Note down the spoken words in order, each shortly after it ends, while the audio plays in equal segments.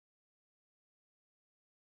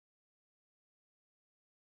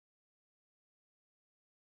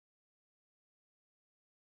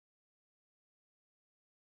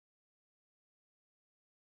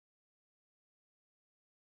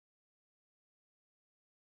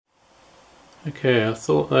Okay, I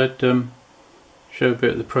thought I'd show a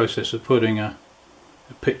bit of the process of putting a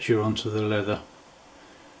picture onto the leather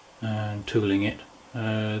and tooling it.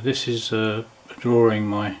 This is a drawing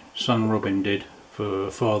my son Robin did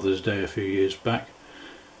for Father's Day a few years back,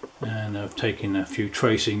 and I've taken a few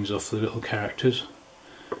tracings off the little characters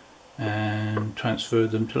and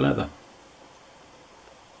transferred them to leather.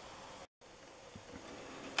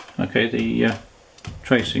 Okay, the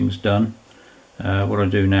tracing's done. What I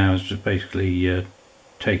do now is just basically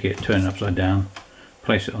take it, turn it upside down,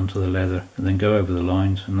 place it onto the leather and then go over the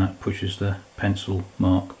lines, and that pushes the pencil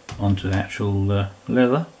mark onto the actual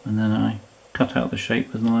leather, and then I cut out the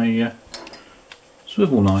shape with my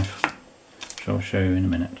swivel knife, which I'll show you in a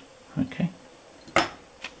minute. Okay.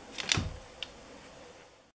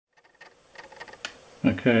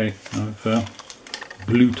 Okay, I've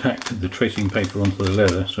blue tacked the tracing paper onto the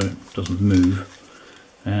leather so it doesn't move,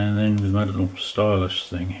 and then with my little stylus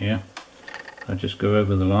thing here I just go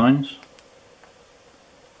over the lines,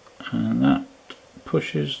 and that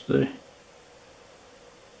pushes the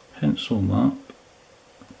pencil mark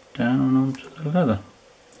down onto the leather.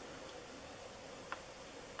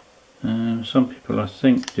 Some people I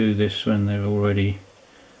think do this when they've already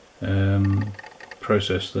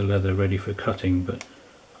processed the leather ready for cutting, but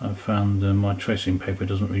I've found my tracing paper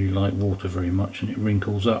doesn't really like water very much and it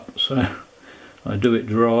wrinkles up, so I do it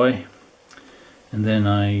dry, and then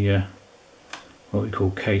I what we call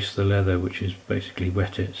case the leather, which is basically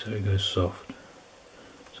wet it so it goes soft.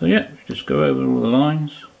 So yeah, just go over all the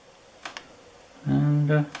lines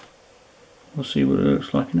and we'll see what it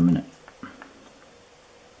looks like in a minute.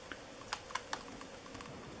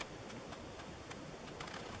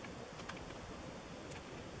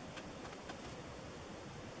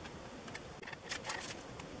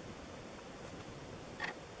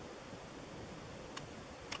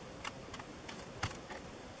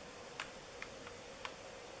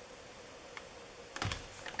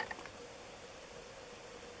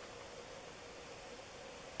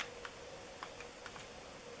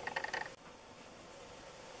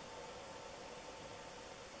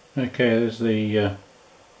 Okay, there's the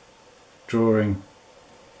drawing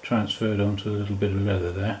transferred onto a little bit of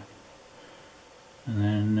leather there, and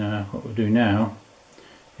then what we'll do now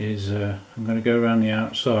is I'm going to go around the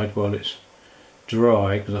outside while it's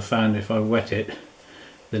dry, because I found if I wet it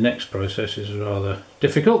the next process is rather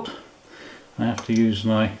difficult. I have to use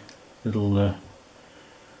my little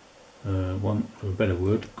one for a better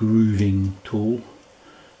word, grooving tool.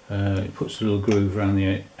 It puts a little groove around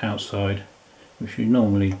the outside, which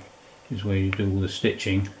normally is where you do all the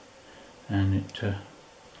stitching, and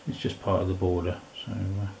it's just part of the border. So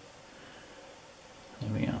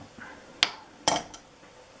there we are.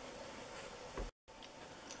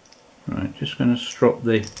 Right, just going to strop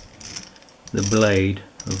the blade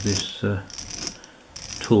of this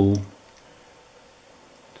tool to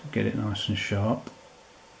get it nice and sharp.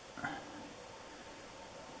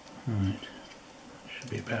 Right, should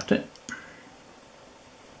be about it.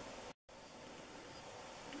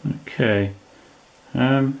 Okay,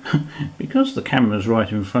 because the camera's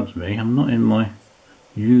right in front of me, I'm not in my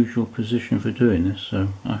usual position for doing this, so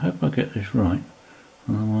I hope I get this right,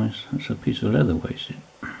 otherwise that's a piece of leather wasted.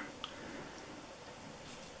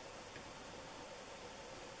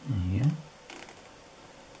 Yeah.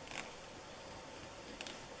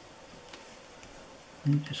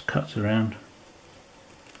 And it just cuts around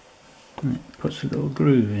and it puts a little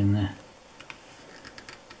groove in there.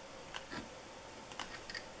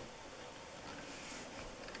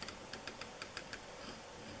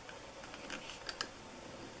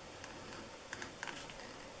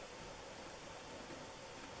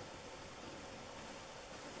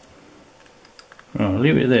 I'll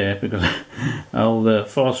leave it there because I'll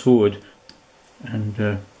fast forward and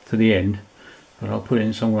to the end, but I'll put it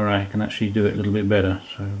in somewhere I can actually do it a little bit better,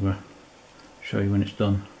 so show you when it's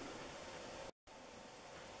done.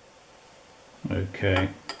 Okay,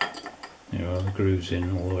 there are the grooves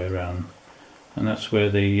in all the way around, and that's where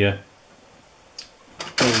the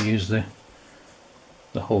I'll use the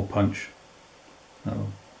hole punch.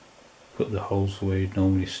 That'll put the holes where you'd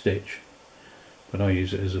normally stitch, but I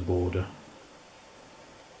use it as a border.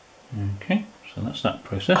 Okay, so that's that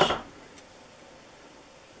process.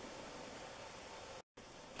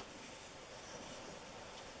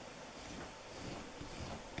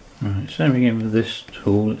 Right, same again with this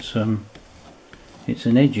tool. It's an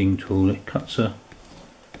edging tool. It cuts a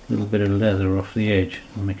little bit of leather off the edge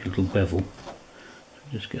and make a little bevel. So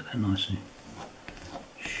just get that nice and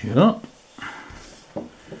sharp,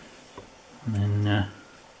 and then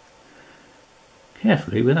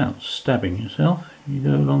carefully, without stabbing yourself, you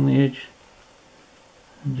go along the edge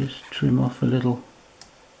and just trim off a little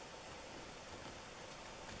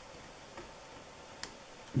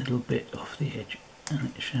bit off the edge, and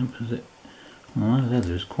it shampoos it. Well, my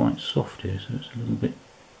leather is quite soft here, so it's a little bit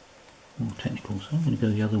more technical, so I'm going to go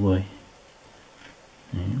the other way.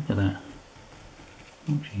 Yeah, look at that,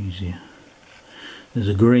 much easier. There's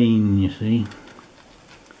a green, you see.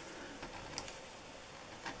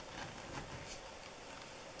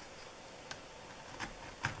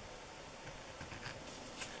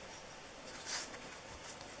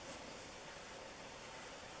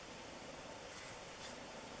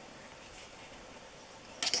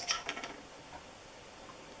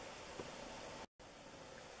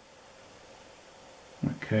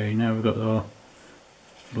 Okay, now we've got our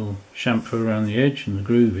little chamfer around the edge and the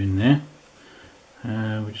groove in there.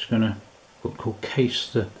 We're just going to what we call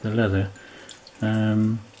case the leather.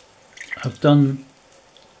 I've done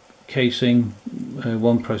casing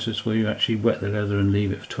one process where you actually wet the leather and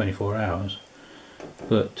leave it for 24 hours,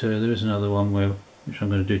 but there is another one which I'm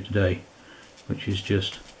going to do today, which is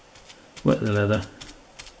just wet the leather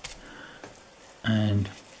and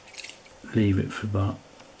leave it for about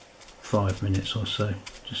 5 minutes or so.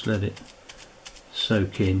 Just let it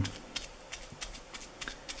soak in.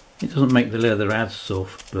 It doesn't make the leather as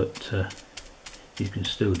soft, but you can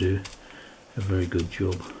still do a very good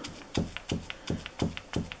job.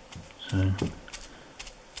 So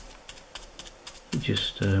it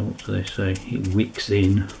just what do they say? It wicks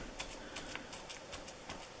in,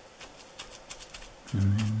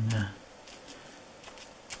 and then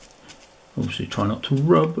obviously try not to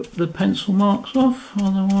rub the pencil marks off,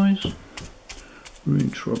 otherwise we're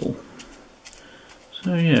in trouble.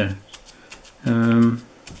 So yeah, how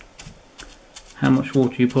much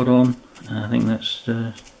water you put on, I think that's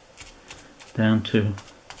down to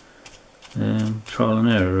trial and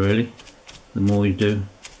error really. The more you do,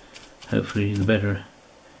 hopefully the better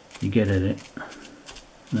you get at it,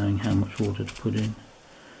 knowing how much water to put in.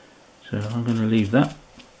 So I'm going to leave that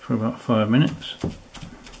for about 5 minutes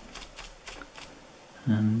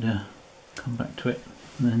and come back to it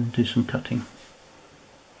and then do some cutting.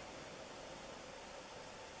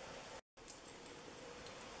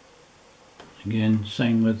 Again,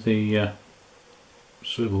 same with the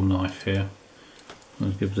swivel knife here.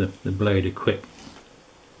 I'll give the blade a quick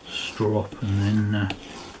strop and then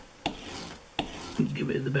give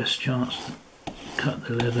it the best chance to cut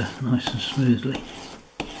the leather nice and smoothly.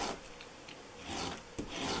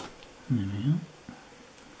 There we are.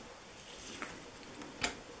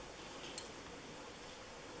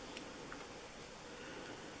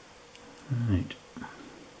 Right.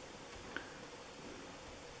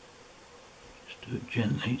 Just do it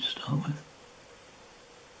gently to start with.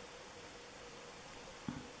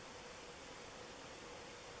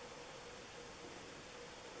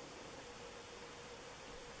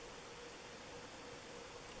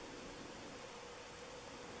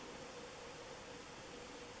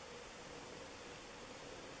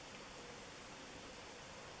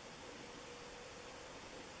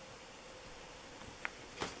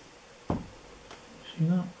 See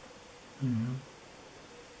that? There we are.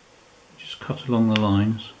 Just cut along the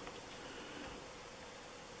lines.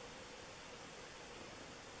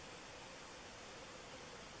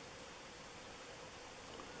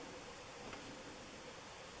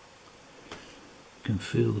 You can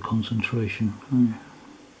feel the concentration.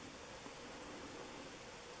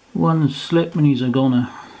 One slip and he's a goner.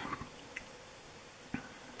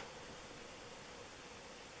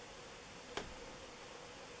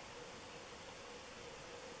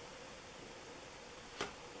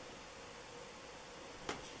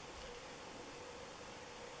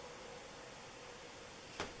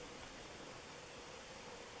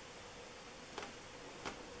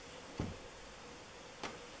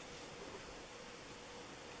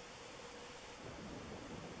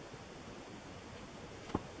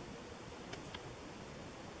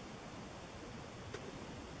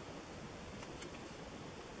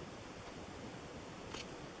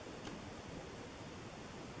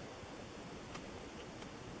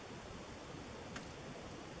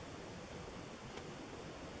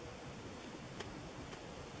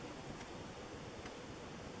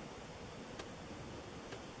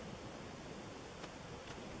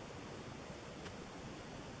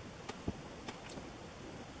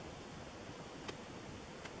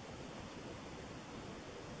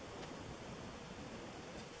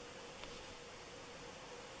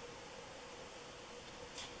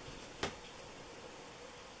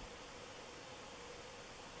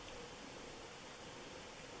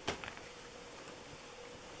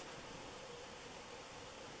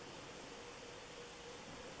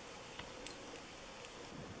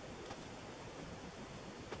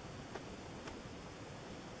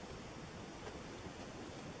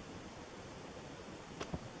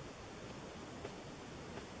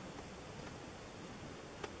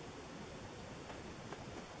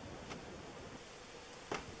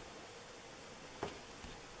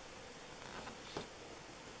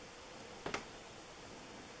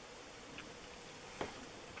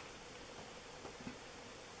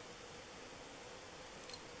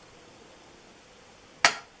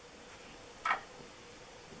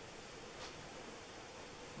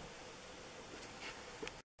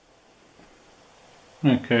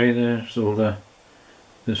 Okay, there's all the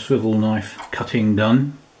swivel knife cutting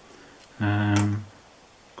done. Gone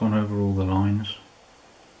over all the lines.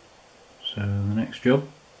 So the next job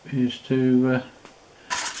is to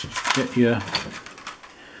get your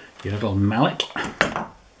little mallet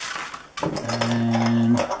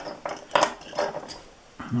and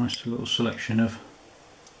a nice little selection of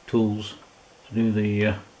tools to do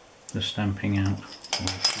the stamping out or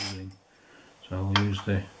tooling. So I'll use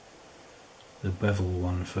the bevel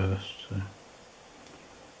one first. So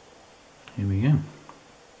here we go.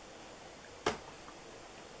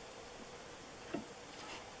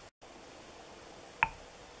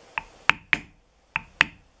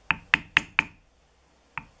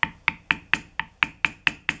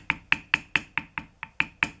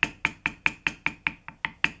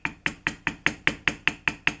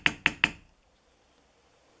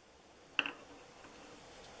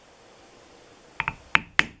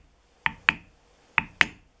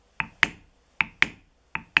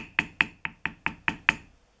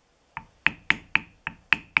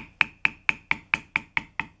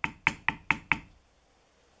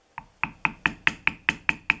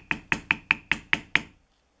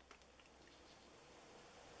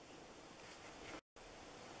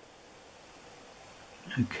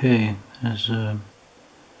 Okay, as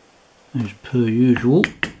per usual,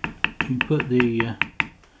 you put the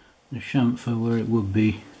chamfer where it would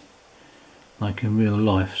be like in real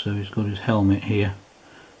life. So he's got his helmet here,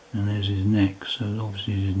 and there's his neck. So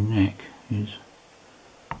obviously his neck is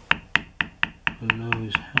below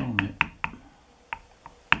his helmet.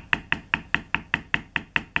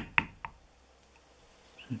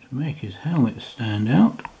 So to make his helmet stand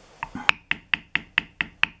out,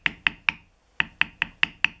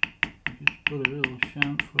 just put a little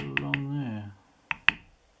chamfer along there.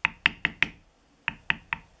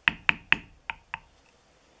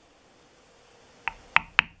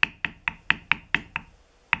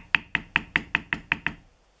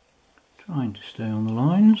 Trying to stay on the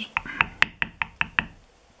lines.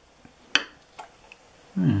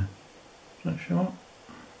 Yeah, is that sharp?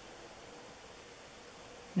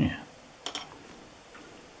 Yeah.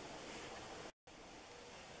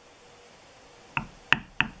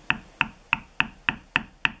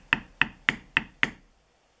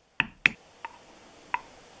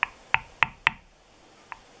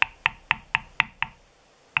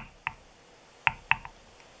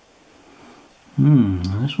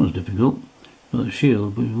 This one's difficult. Got the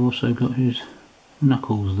shield, but we've also got his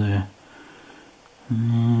knuckles there.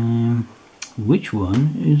 Which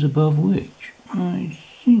one is above which? I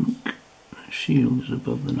think the shield is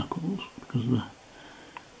above the knuckles because the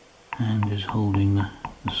hand is holding the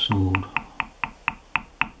sword.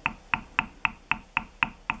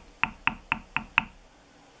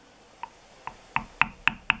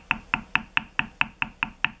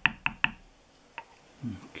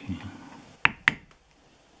 Okay.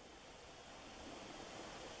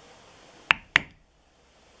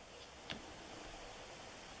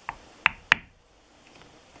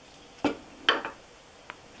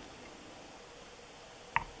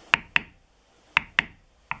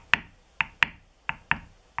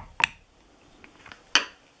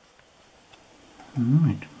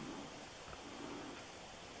 Alright,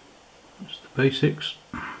 that's the basics,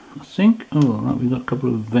 I think. Oh, right, we've got a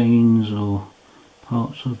couple of veins or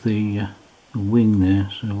parts of the wing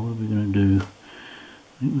there, so what are we going to do?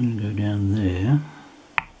 I think we're going to go down there.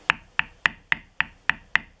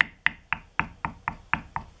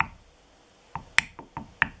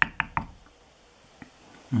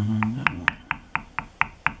 And that one.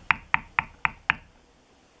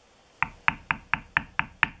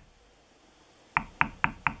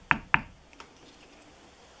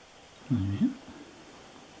 There.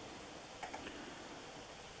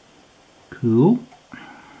 Cool.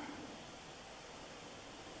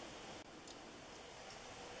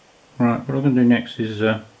 Right, what I'm going to do next is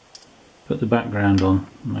put the background on.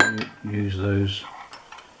 I'll use those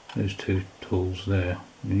two tools there.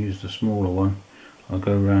 I'm going to use the smaller one. I'll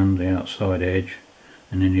go around the outside edge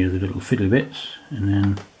and any of the little fiddly bits, and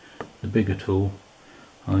then the bigger tool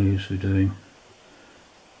I'll use for doing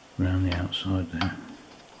around the outside there.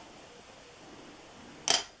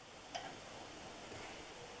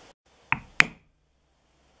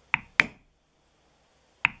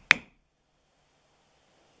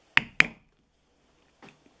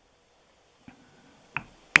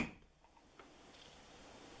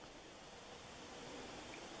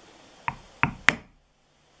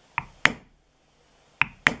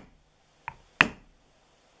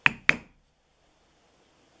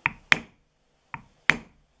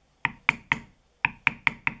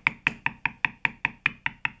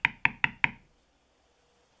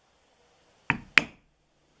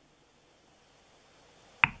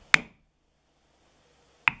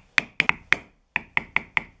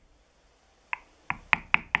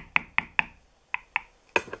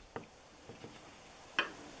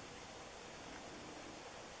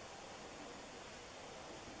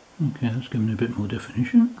 Okay, that's given it a bit more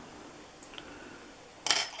definition.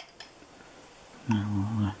 Now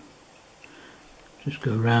I'll just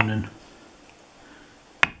go around and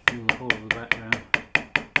do the whole of the background.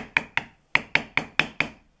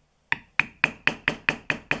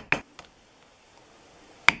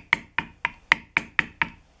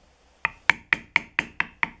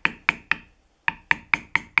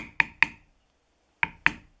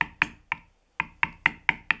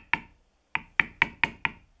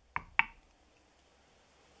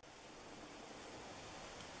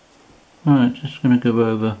 Right, just going to go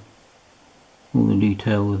over all the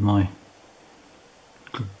detail with my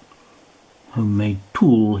homemade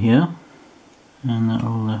tool here, and that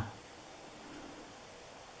will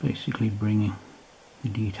basically bring the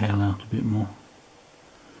detail out a bit more.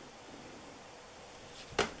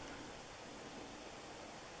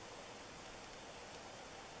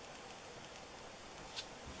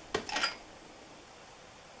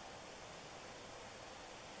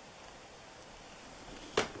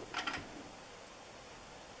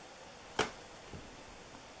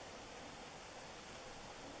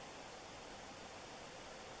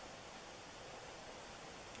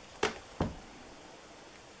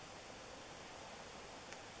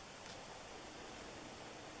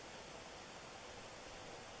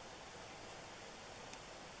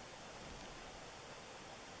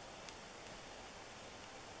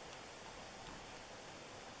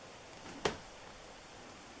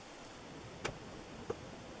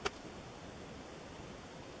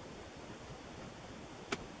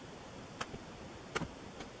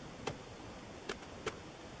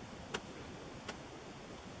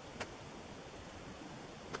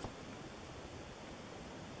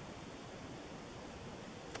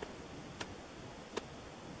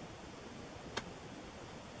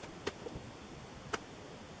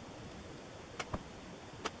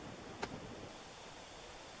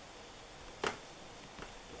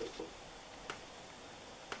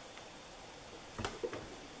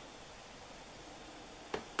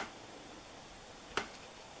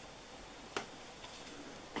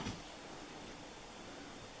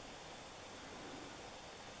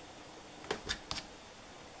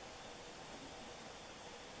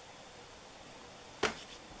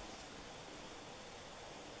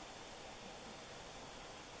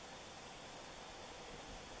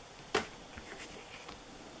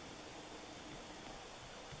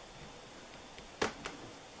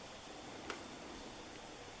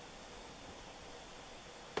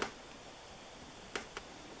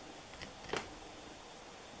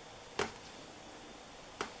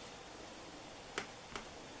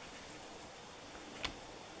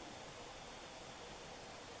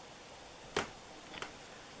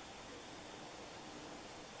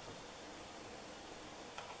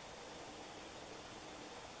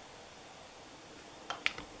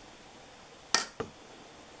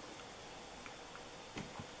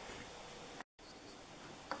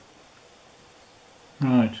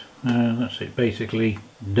 Right, that's it basically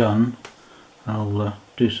done. I'll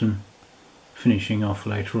do some finishing off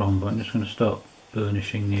later on, but I'm just going to start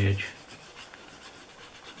burnishing the edge.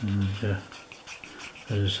 And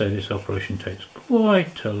as I say, this operation takes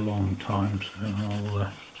quite a long time, so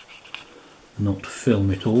I'll not film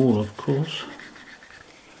it all, of course.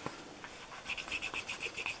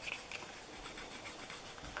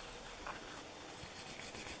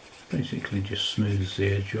 Basically just smooths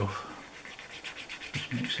the edge off.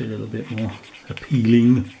 Just makes it a little bit more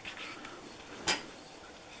appealing.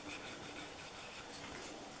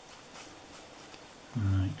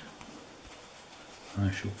 Right,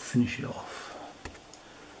 I shall finish it off.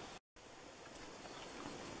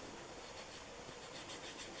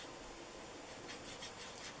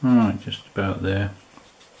 Right, just about there.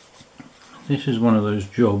 This is one of those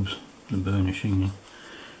jobs, the burnishing,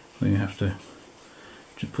 where you have to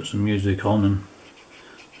just put some music on and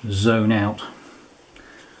zone out.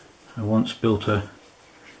 I once built a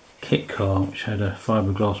kit car which had a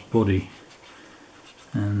fiberglass body,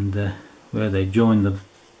 and where they joined the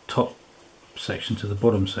top section to the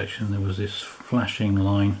bottom section there was this flashing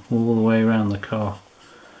line all the way around the car,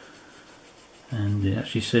 and it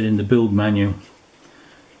actually said in the build manual,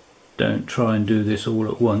 don't try and do this all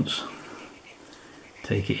at once,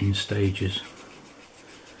 take it in stages.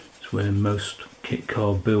 It's where most kit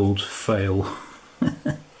car builds fail.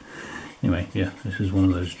 Anyway, yeah, this is one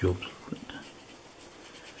of those jobs, but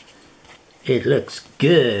it looks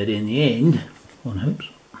good in the end, one hopes.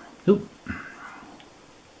 Ooh.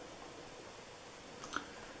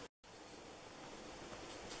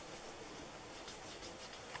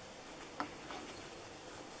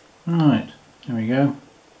 Right, there we go.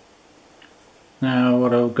 Now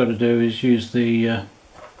what I've got to do is use the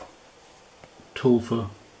tool for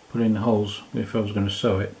putting the holes if I was going to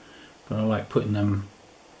sew it, but I like putting them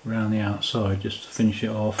around the outside just to finish it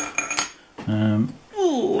off.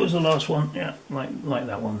 Oh, was the last one? Yeah, like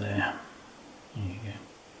that one there. There you go.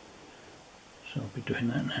 So I'll be doing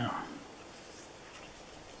that now.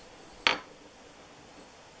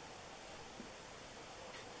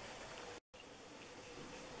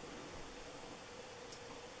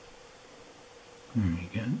 There you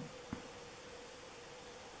go.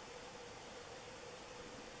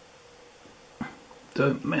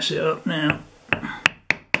 Don't mess it up now.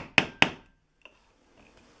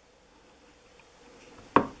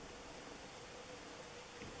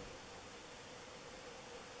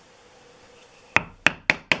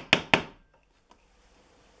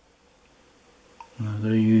 I'm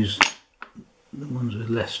going to use the ones with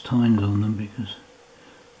less tines on them because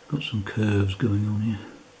I've got some curves going on here.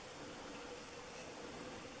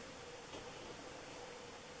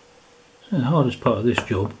 So the hardest part of this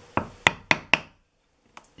job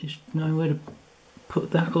is knowing where to put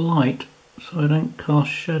that light so I don't cast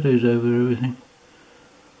shadows over everything.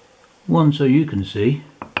 One, so you can see,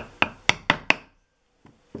 I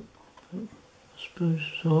suppose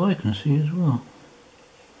so I can see as well.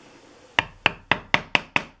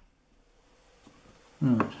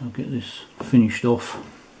 Right, I'll get this finished off.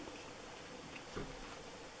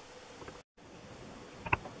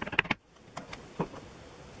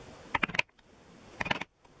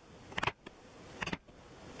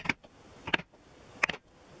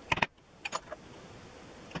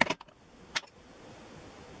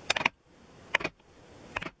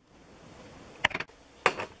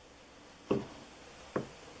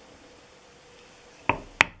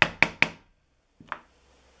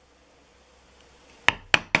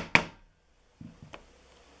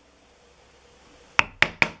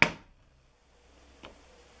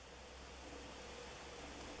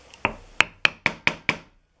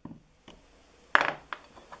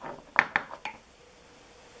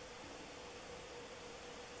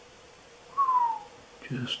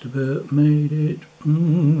 Just about made it.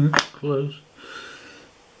 That's close.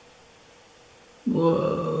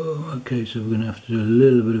 Whoa. Okay, so we're going to have to do a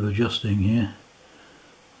little bit of adjusting here.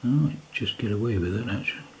 I might just get away with it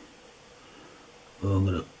actually. Well, I'm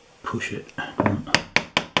going to push it. A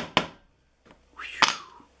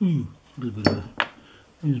little bit of a,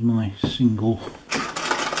 here's my single.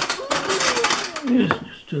 Here's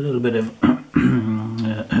just a little bit of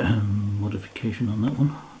modification on that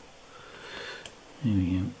one. There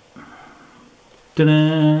we go.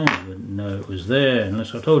 Ta-da! I wouldn't know it was there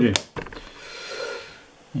unless I told you.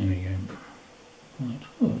 There we go. Right.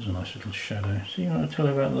 Oh, there's a nice little shadow. See what I tell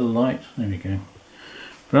you about the light? There we go.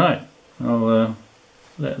 Right, I'll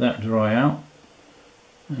let that dry out,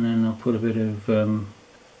 and then I'll put a bit of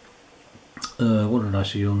what did I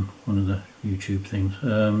see on one of the YouTube things?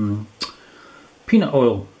 Peanut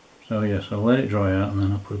oil. So yes, I'll let it dry out, and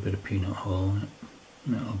then I'll put a bit of peanut oil on it.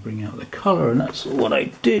 And that'll bring out the colour, and that's what I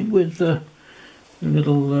did with the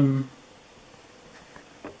little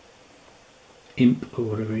imp or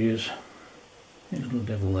whatever he is. The little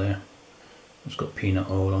devil there. It's got peanut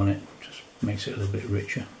oil on it, just makes it a little bit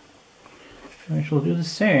richer. I shall do the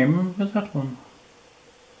same with that one.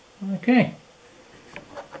 Okay.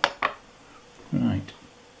 Right.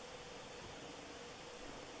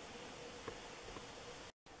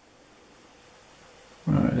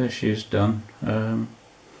 Right, there she is done.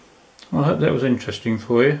 Well, I hope that was interesting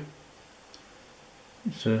for you.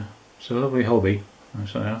 It's a lovely hobby.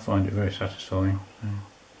 I find it very satisfying. And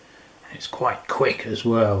it's quite quick as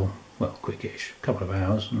well. Well, quickish, a couple of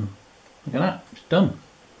hours, and look at that, it's done.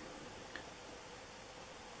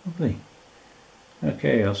 Lovely.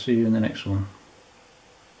 Okay, I'll see you in the next one.